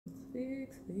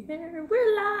fix the hair.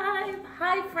 We're live.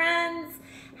 Hi, friends.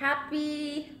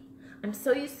 I'm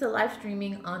so used to live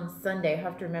streaming on Sunday. I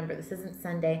have to remember this isn't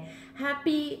Sunday.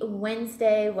 Happy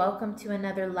Wednesday. Welcome to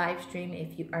another live stream.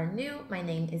 If you are new, my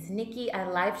name is Nikki. I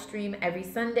live stream every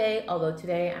Sunday, although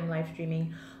today I'm live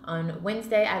streaming on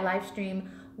Wednesday. I live stream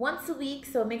once a week,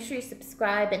 so make sure you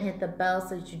subscribe and hit the bell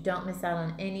so that you don't miss out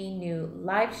on any new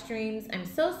live streams. I'm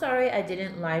so sorry I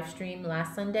didn't live stream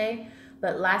last Sunday,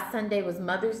 but last Sunday was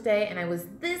Mother's Day and I was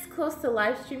this close to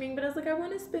live streaming, but I was like, I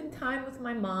want to spend time with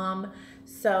my mom,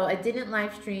 so I didn't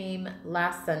live stream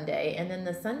last Sunday. And then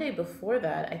the Sunday before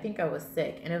that, I think I was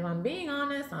sick, and if I'm being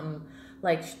honest, I'm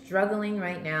like struggling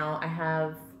right now. I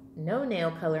have no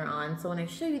nail color on, so when I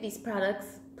show you these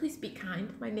products, please be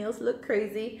kind. My nails look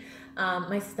crazy.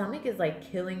 My stomach is like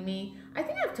killing me. I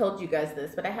think I've told you guys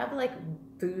this, but I have like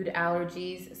food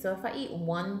allergies. So if I eat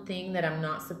one thing that I'm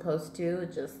not supposed to,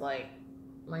 it just like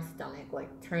my stomach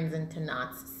like turns into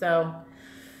knots. So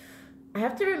I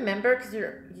have to remember, because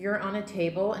you're on a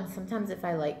table, and sometimes if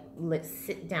I like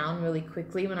sit down really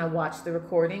quickly when I watch the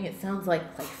recording, it sounds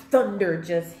like thunder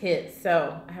just hit.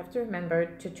 So I have to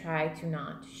remember to try to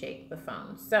not shake the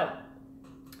phone. So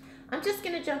I'm just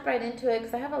going to jump right into it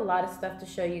because I have a lot of stuff to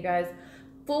show you guys.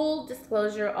 Full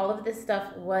disclosure, all of this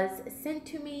stuff was sent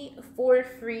to me for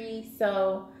free.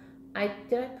 So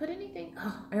did I put anything?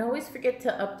 Oh, I always forget to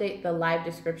update the live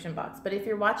description box. But if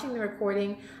you're watching the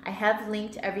recording, I have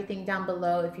linked everything down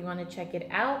below if you want to check it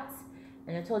out.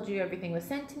 And I told you everything was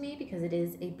sent to me because it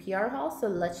is a PR haul. So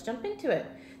let's jump into it.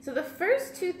 So the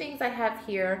first two things I have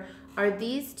here are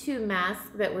these two masks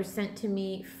that were sent to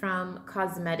me from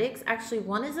Cosmedix. Actually,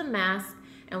 one is a mask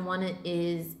and one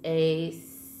is a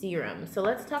serum. So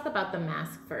let's talk about the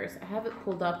mask first. I have it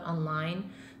pulled up online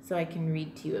so I can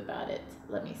read to you about it.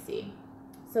 Let me see.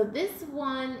 So this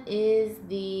one is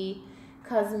the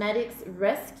Cosmedix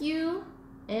Rescue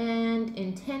and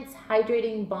Intense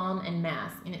Hydrating Balm and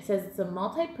Mask, and it says it's a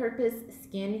multi-purpose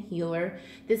skin healer.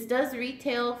 This does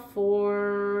retail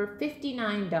for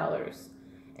 $59.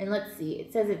 And let's see,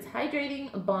 it says it's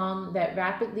hydrating balm that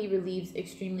rapidly relieves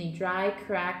extremely dry,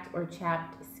 cracked, or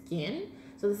chapped skin.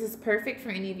 So this is perfect for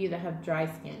any of you that have dry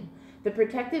skin. The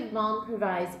protective balm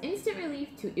provides instant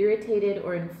relief to irritated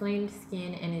or inflamed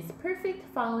skin and is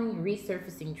perfect following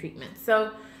resurfacing treatment.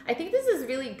 So I think this is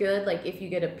really good, like if you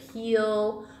get a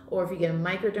peel or if you get a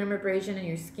microdermabrasion and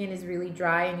your skin is really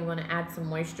dry and you want to add some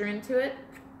moisture into it.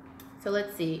 So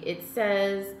let's see, it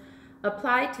says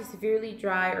apply to severely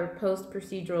dry or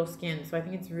post-procedural skin. So I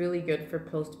think it's really good for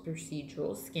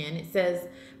post-procedural skin. It says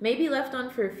may be left on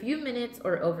for a few minutes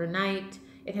or overnight.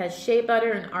 It has shea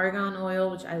butter and argan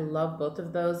oil, which I love both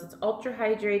of those. It's ultra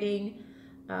hydrating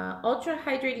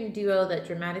duo that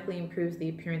dramatically improves the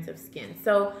appearance of skin.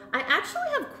 So I actually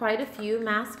have quite a few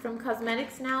masks from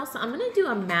Cosmedix now, so I'm gonna do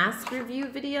a mask review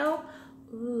video.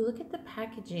 Ooh, look at the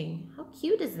packaging. How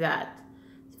cute is that?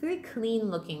 It's very clean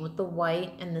looking with the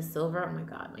white and the silver. Oh my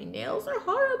God, my nails are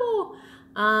horrible.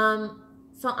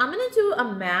 So I'm gonna do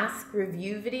a mask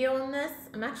review video on this.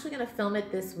 I'm actually gonna film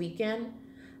it this weekend.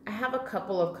 I have a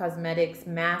couple of Cosmedix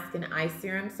mask and eye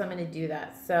serum, so I'm going to do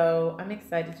that. So I'm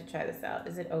excited to try this out.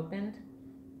 Is it opened?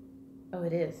 Oh,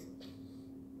 it is.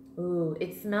 Ooh,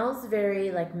 it smells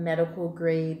very like medical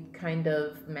grade kind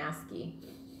of masky.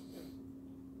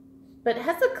 But it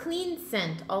has a clean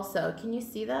scent also. Can you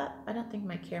see that? I don't think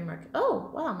my camera... Oh,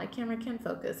 wow, my camera can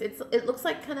focus. It looks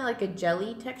like kind of like a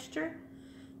jelly texture.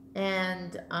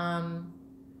 And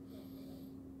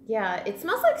yeah, it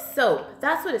smells like soap.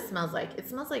 That's what it smells like. It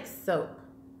smells like soap.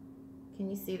 Can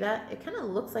you see that? It kind of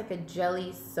looks like a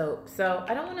jelly soap. So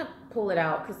I don't want to pull it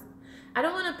out because I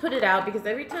don't want to put it out because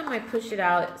every time I push it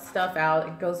out, stuff out,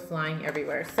 it goes flying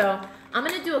everywhere. So I'm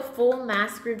going to do a full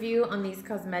mask review on these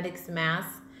Cosmedix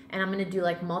masks, and I'm going to do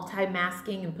like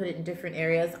multi-masking and put it in different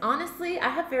areas. Honestly, I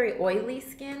have very oily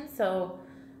skin, so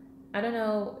I don't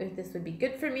know if this would be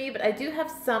good for me, but I do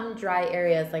have some dry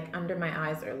areas, like under my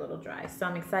eyes are a little dry. So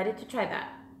I'm excited to try that.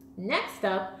 Next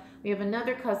up, we have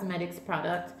another Cosmedix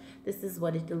product. This is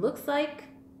what it looks like.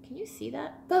 Can you see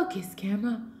that? Focus,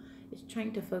 camera. It's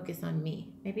trying to focus on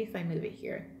me. Maybe if I move it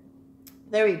here.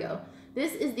 There we go.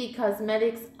 This is the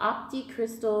Cosmedix Opti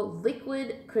Crystal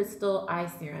Liquid Crystal Eye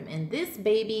Serum. And this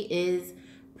baby is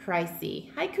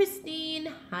pricey. Hi,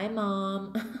 Christine. Hi,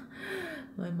 Mom.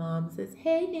 My mom says,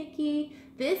 hey, Nikki.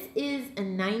 This is a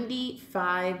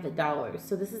 $95.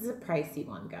 So this is a pricey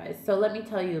one, guys. So let me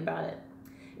tell you about it.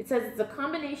 It says it's a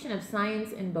combination of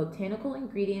science and botanical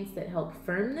ingredients that help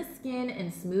firm the skin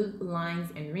and smooth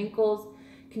lines and wrinkles.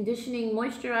 Conditioning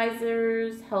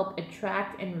moisturizers help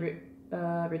attract and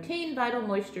retain vital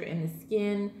moisture in the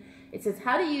skin. It says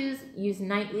how to use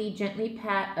nightly, gently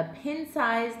pat a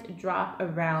pin-sized drop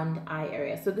around eye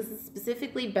area. So this is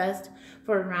specifically best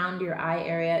for around your eye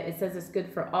area. It says it's good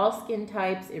for all skin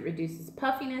types. It reduces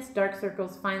puffiness, dark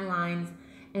circles, fine lines,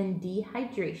 and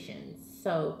dehydration.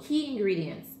 So key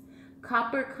ingredients: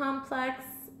 copper complex,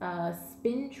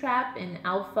 spin trap, and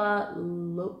alpha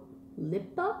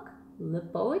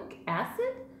lipoic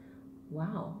acid.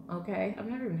 Wow, okay. I've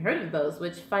never even heard of those,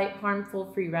 which fight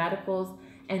harmful free radicals,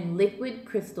 and liquid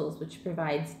crystals, which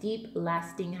provides deep,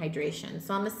 lasting hydration.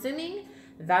 So I'm assuming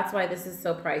that's why this is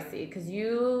so pricey, because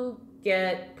you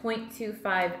get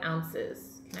 0.25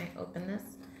 ounces. Can I open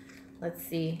this? Let's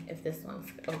see if this one's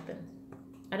open.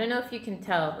 I don't know if you can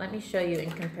tell. Let me show you in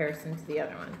comparison to the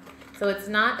other one. So it's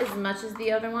not as much as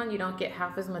the other one. You don't get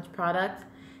half as much product,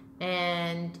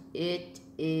 and it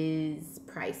is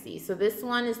pricey. So this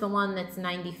one is the one that's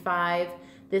 95.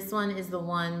 This one is the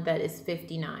one that is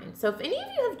 59. So if any of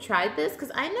you have tried this,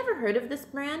 because I never heard of this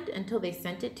brand until they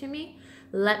sent it to me,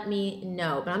 let me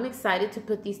know. But I'm excited to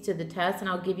put these to the test, and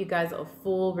I'll give you guys a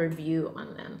full review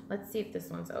on them. Let's see if this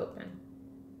one's open.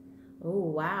 Oh,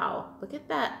 wow. Look at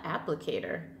that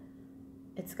applicator.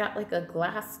 It's got like a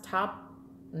glass top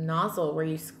nozzle where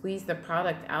you squeeze the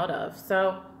product out of.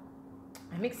 So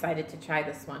I'm excited to try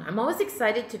this one. I'm always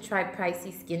excited to try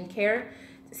pricey skincare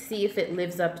to see if it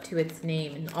lives up to its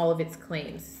name and all of its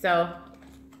claims. So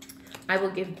I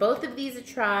will give both of these a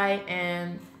try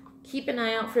and keep an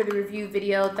eye out for the review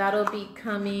video. That'll be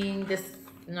coming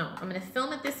I'm going to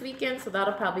film it this weekend, so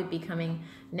that'll probably be coming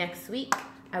next week.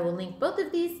 I will link both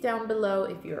of these down below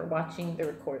if you are watching the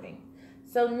recording.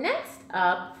 So next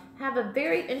up, have a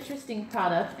very interesting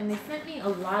product, and they sent me a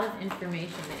lot of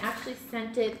information. They actually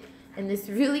sent it in this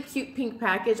really cute pink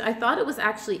package. I thought it was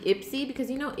actually Ipsy, because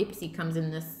you know Ipsy comes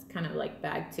in this kind of like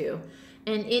bag too.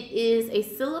 And it is a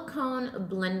silicone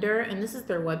blender, and this is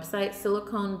their website,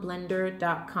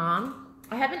 SiliconeBlender.com.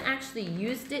 I haven't actually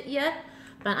used it yet,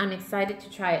 but I'm excited to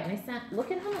try it. And they sent,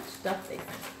 look at how much stuff they sent.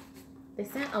 They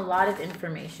sent a lot of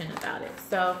information about it.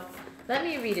 So let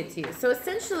me read it to you. So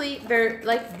essentially, they're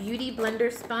like beauty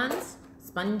blender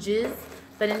sponges,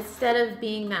 but instead of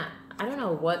being that, I don't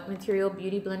know what material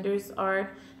beauty blenders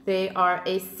are, they are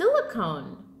a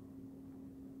silicone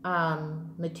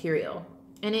material.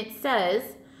 And it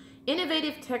says,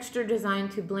 innovative texture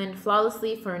designed to blend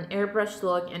flawlessly for an airbrush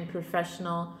look and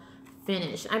professional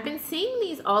finish. I've been seeing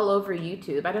these all over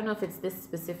YouTube. I don't know if it's this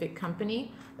specific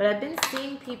company, but I've been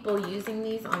seeing people using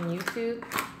these on YouTube.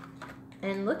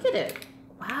 And look at it.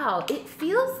 Wow, it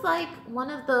feels like one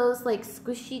of those like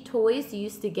squishy toys you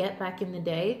used to get back in the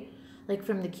day, like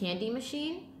from the candy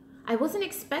machine. I wasn't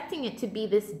expecting it to be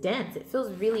this dense. It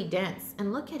feels really dense.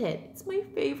 And look at it. It's my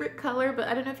favorite color, but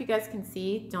I don't know if you guys can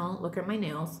see. Don't look at my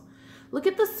nails. Look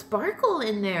at the sparkle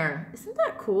in there. Isn't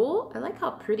that cool? I like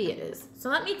how pretty it is. So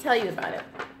let me tell you about it.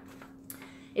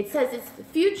 It says it's the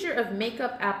future of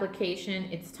makeup application.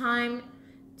 It's time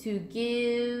to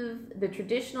give the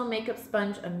traditional makeup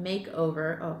sponge a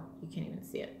makeover. Oh, you can't even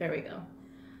see it. There we go.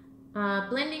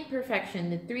 Blending perfection.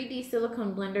 The 3D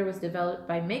silicone blender was developed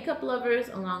by makeup lovers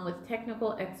along with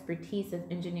technical expertise of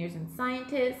engineers and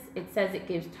scientists. It says it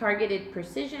gives targeted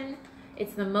precision.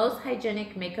 It's the most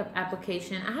hygienic makeup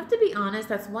application. I have to be honest,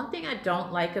 that's one thing I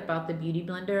don't like about the Beauty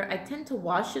Blender. I tend to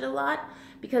wash it a lot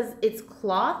because it's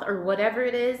cloth or whatever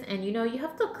it is, and you know, you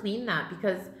have to clean that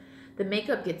because the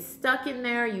makeup gets stuck in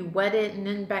there, you wet it, and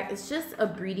then back. It's just a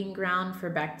breeding ground for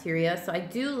bacteria. So I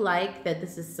do like that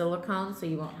this is silicone, so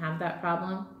you won't have that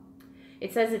problem.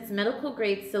 It says it's medical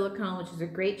grade silicone, which is a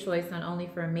great choice not only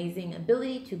for amazing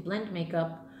ability to blend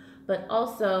makeup, but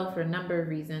also for a number of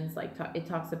reasons. Like it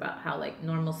talks about how like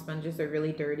normal sponges are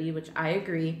really dirty, which I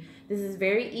agree. This is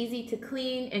very easy to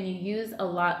clean and you use a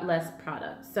lot less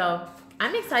product. So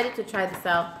I'm excited to try this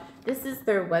out. This is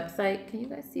their website. Can you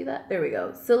guys see that? There we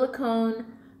go.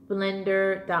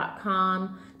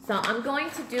 SiliconeBlender.com. So I'm going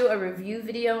to do a review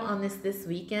video on this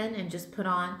weekend and just put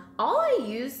on, all I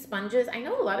use sponges. I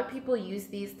know a lot of people use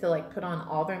these to like put on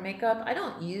all their makeup. I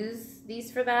don't use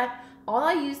these for that. All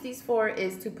I use these for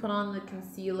is to put on the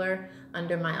concealer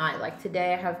under my eye. Like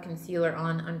today I have concealer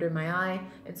on under my eye,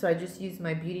 and so I just use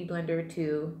my Beauty Blender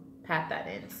to pat that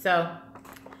in. So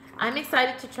I'm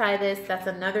excited to try this. That's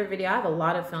another video. I have a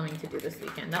lot of filming to do this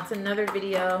weekend. That's another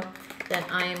video that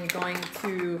I am going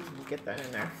to, get that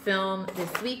in there, film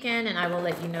this weekend, and I will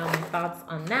let you know my thoughts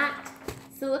on that.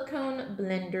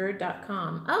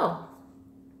 SiliconeBlender.com. Oh,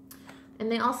 and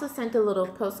they also sent a little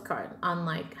postcard on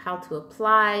like how to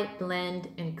apply, blend,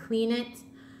 and clean it.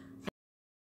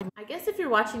 I guess if you're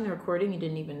watching the recording, you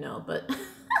didn't even know, but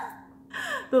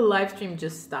The live stream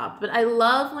just stopped. But I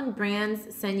love when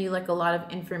brands send you like a lot of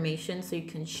information so you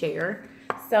can share.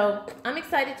 So I'm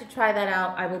excited to try that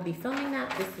out. I will be filming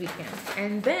that this weekend.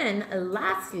 And then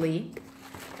lastly,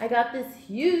 I got this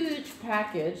huge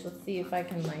package. Let's see if I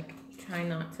can like try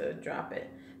not to drop it.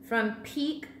 From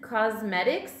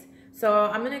Cosmedix. So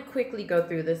I'm going to quickly go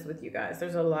through this with you guys.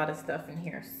 There's a lot of stuff in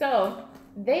here. So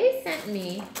they sent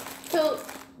me, so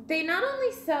they not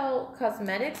only sell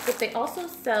cosmetics, but they also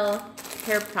sell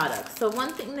hair products. So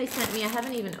one thing they sent me, I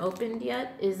haven't even opened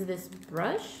yet, is this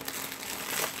brush.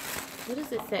 What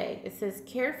does it say? It says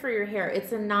care for your hair.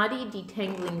 It's a knotty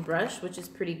detangling brush, which is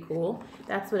pretty cool.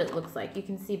 That's what it looks like. You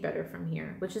can see better from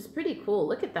here, which is pretty cool.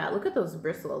 Look at that. Look at those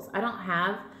bristles. I don't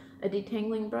have a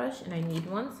detangling brush and I need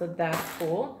one, so that's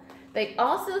cool. They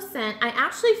also sent, I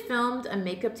actually filmed a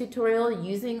makeup tutorial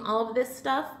using all of this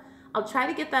stuff. I'll try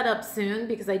to get that up soon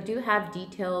because I do have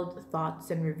detailed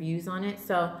thoughts and reviews on it.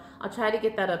 So I'll try to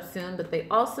get that up soon. But they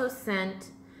also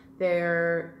sent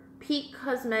their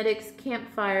Cosmedix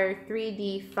Campfire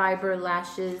 3D Fiber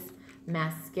Lashes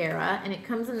Mascara. And it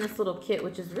comes in this little kit,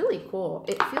 which is really cool.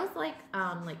 It feels like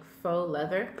faux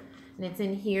leather. And it's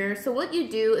in here. So what you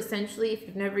do essentially, if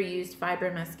you've never used fiber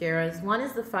mascaras, one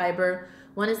is the fiber,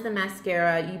 one is the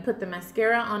mascara. You put the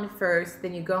mascara on first,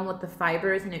 then you go in with the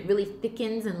fibers, and it really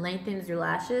thickens and lengthens your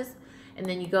lashes. And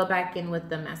then you go back in with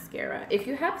the mascara. If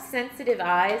you have sensitive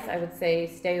eyes, I would say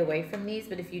stay away from these.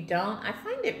 But if you don't, I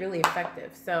find it really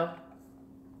effective. So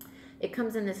it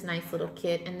comes in this nice little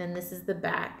kit. And then this is the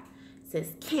back. It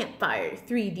says Campfire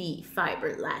 3D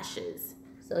Fiber Lashes.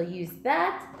 So use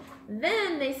that.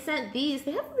 Then they sent these.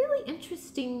 They have really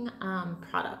interesting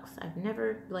products I've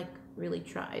never really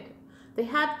tried. They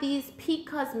have these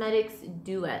Cosmedix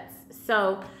duets.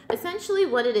 So essentially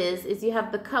what it is you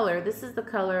have the color. This is the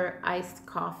color Iced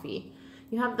Coffee.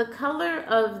 You have the color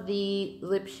of the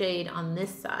lip shade on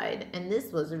this side. And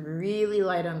this was really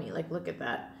light on me. Like, look at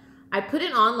that. I put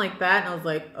it on like that and I was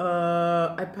like,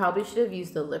 I probably should have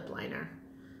used a lip liner.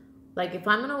 Like, if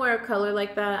I'm going to wear a color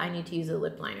like that, I need to use a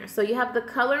lip liner. So you have the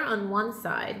color on one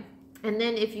side. And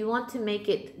then if you want to make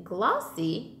it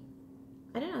glossy,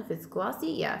 I don't know if it's glossy.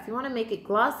 Yeah, if you want to make it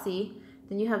glossy,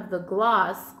 then you have the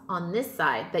gloss on this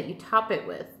side that you top it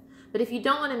with. But if you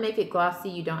don't want to make it glossy,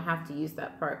 you don't have to use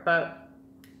that part. But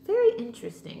very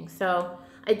interesting. So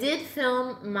I did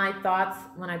film my thoughts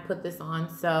when I put this on.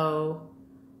 So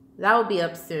that will be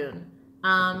up soon.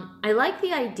 I like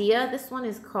the idea. This one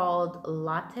is called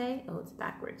Latte. Oh, it's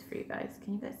backwards for you guys.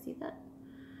 Can you guys see that?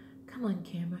 Come on,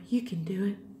 camera. You can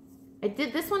do it.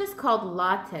 This one is called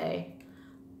Latte.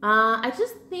 I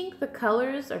just think the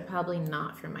colors are probably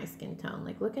not for my skin tone.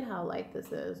 Like, look at how light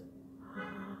this is.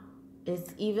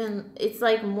 It's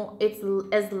like more, it's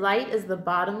as light as the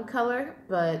bottom color,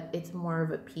 but it's more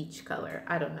of a peach color.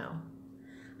 I don't know.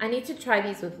 I need to try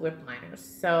these with lip liners.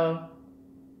 So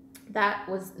that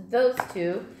was those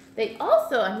two. They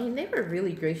also, I mean, they were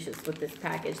really gracious with this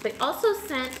package. They also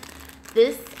sent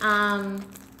this,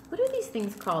 what are these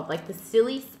things called? Like the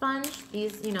silly sponge.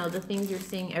 These, you know, the things you're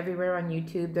seeing everywhere on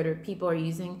YouTube that people are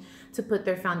using to put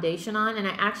their foundation on. And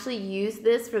I actually used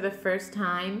this for the first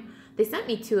time. They sent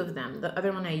me 2 of them. The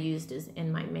other one I used is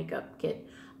in my makeup kit.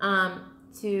 I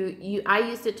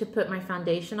used it to put my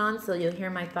foundation on, so you'll hear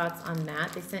my thoughts on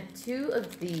that. They sent 2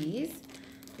 of these.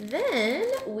 Then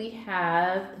we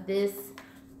have this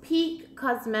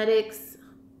Cosmedix,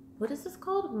 what is this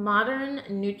called? Modern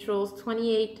Neutrals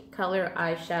 28 color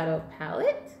eyeshadow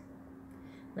palette.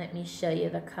 Let me show you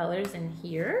the colors in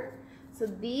here. So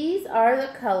these are the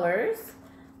colors.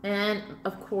 And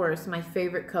of course, my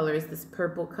favorite color is this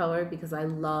purple color because I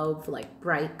love like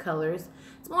bright colors.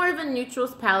 It's more of a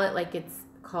neutrals palette like it's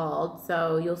called.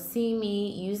 So you'll see me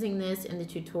using this in the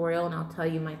tutorial and I'll tell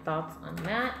you my thoughts on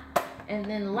that. And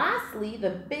then lastly, the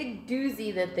big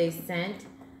doozy that they sent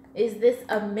is this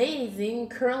amazing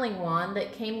curling wand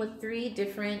that came with 3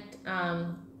 different,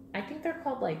 I think they're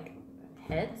called like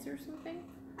heads or something.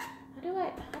 How did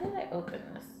I open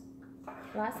this?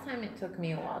 Last time it took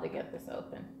me a while to get this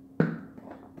open.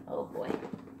 Oh boy.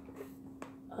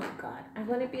 Oh God. I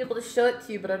want to be able to show it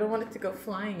to you, but I don't want it to go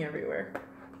flying everywhere.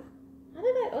 How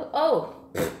did oh,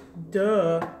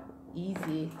 duh.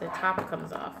 Easy. The top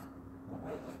comes off.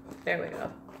 There we go.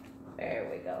 There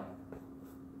we go.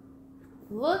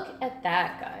 Look at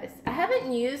that, guys. I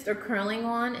haven't used a curling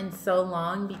wand in so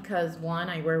long because, one,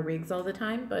 I wear wigs all the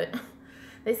time, but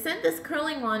they sent this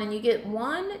curling wand and you get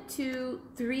 1, 2,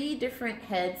 3 different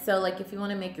heads. So like if you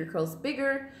want to make your curls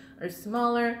bigger or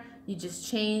smaller. You just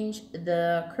change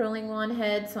the curling wand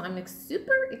head. So I'm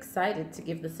super excited to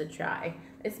give this a try.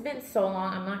 It's been so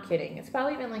long, I'm not kidding. It's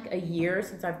probably been like a year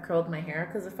since I've curled my hair,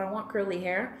 because if I want curly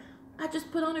hair, I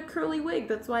just put on a curly wig.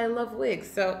 That's why I love wigs.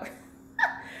 So,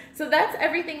 so that's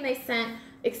everything they sent.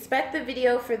 Expect the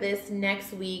video for this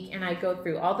next week, and I go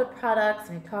through all the products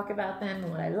and I talk about them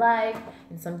and what I like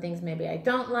and some things maybe I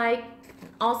don't like.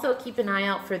 Also keep an eye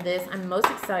out for this. I'm most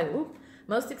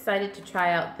excited to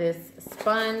try out this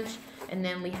sponge, and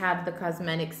then we have the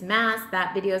Cosmedix mask.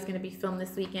 That video is going to be filmed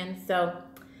this weekend. So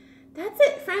that's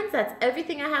it, friends. That's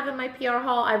everything I have in my PR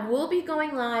haul. I will be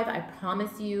going live, I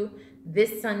promise you,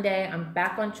 this Sunday. I'm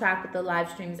back on track with the live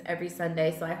streams every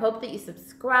Sunday. So I hope that you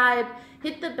subscribe,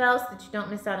 hit the bell so that you don't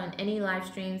miss out on any live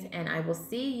streams, and I will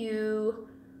see you.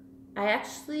 I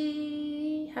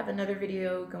actually have another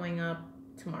video going up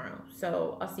tomorrow.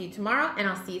 So I'll see you tomorrow, and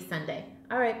I'll see you Sunday.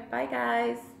 All right, bye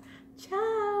guys.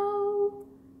 Ciao.